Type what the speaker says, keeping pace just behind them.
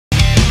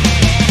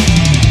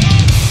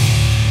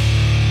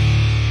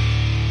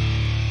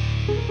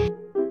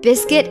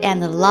Biscuit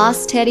and the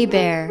Lost Teddy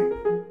Bear.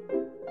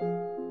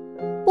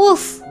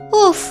 Woof,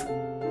 woof.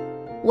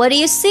 What do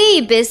you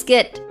see,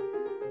 Biscuit?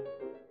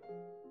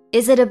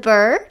 Is it a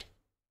bird?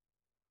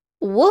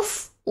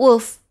 Woof,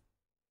 woof.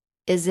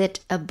 Is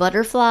it a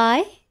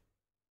butterfly?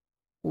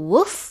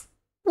 Woof,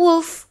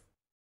 woof.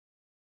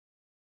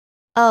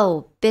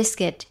 Oh,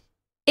 Biscuit,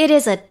 it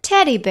is a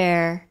teddy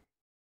bear.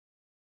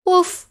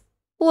 Woof,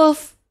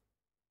 woof.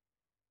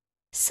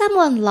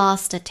 Someone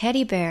lost a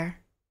teddy bear.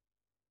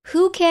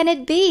 Who can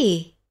it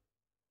be?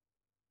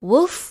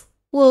 Woof,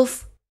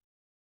 woof.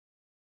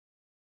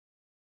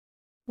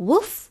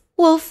 Woof,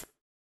 woof.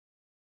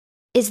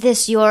 Is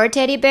this your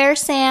teddy bear,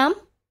 Sam?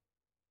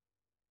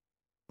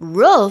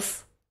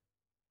 Roof.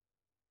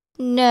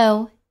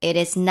 No, it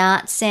is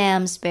not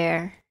Sam's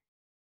bear.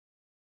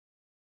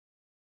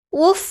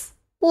 Woof,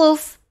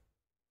 woof.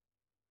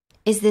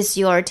 Is this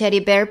your teddy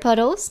bear,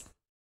 Puddles?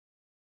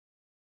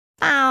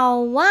 Bow,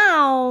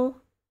 wow.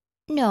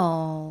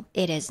 No,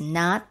 it is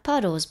not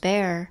Puddles'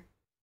 bear.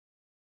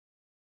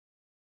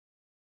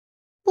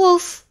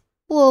 Woof,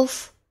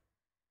 woof.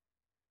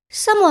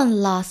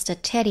 Someone lost a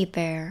teddy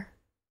bear,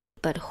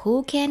 but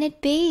who can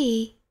it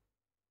be?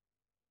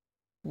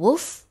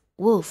 Woof,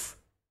 woof.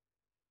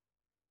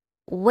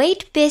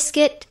 Wait,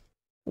 Biscuit,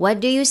 what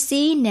do you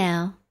see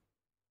now?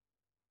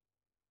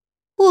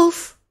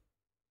 Woof.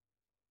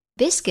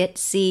 Biscuit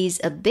sees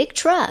a big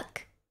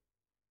truck.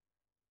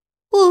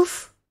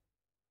 Woof.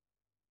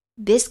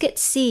 Biscuit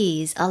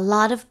sees a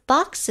lot of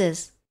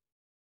boxes.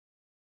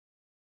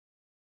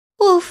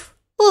 Woof,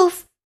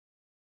 woof.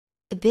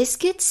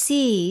 Biscuit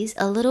sees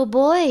a little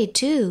boy,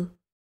 too.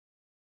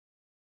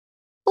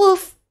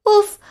 Woof,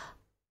 woof,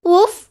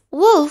 woof,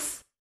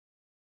 woof.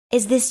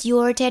 Is this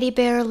your teddy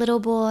bear, little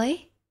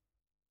boy?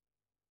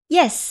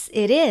 Yes,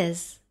 it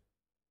is.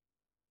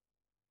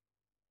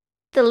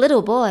 The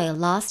little boy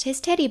lost his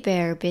teddy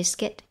bear,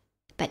 Biscuit,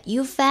 but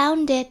you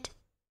found it.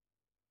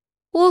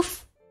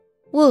 Woof,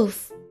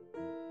 woof.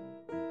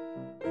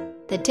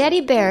 The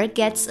teddy bear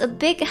gets a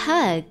big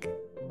hug.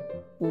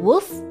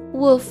 Woof,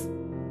 woof.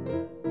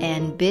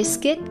 And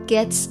Biscuit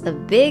gets a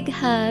big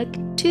hug,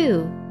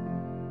 too.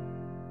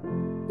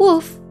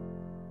 Woof,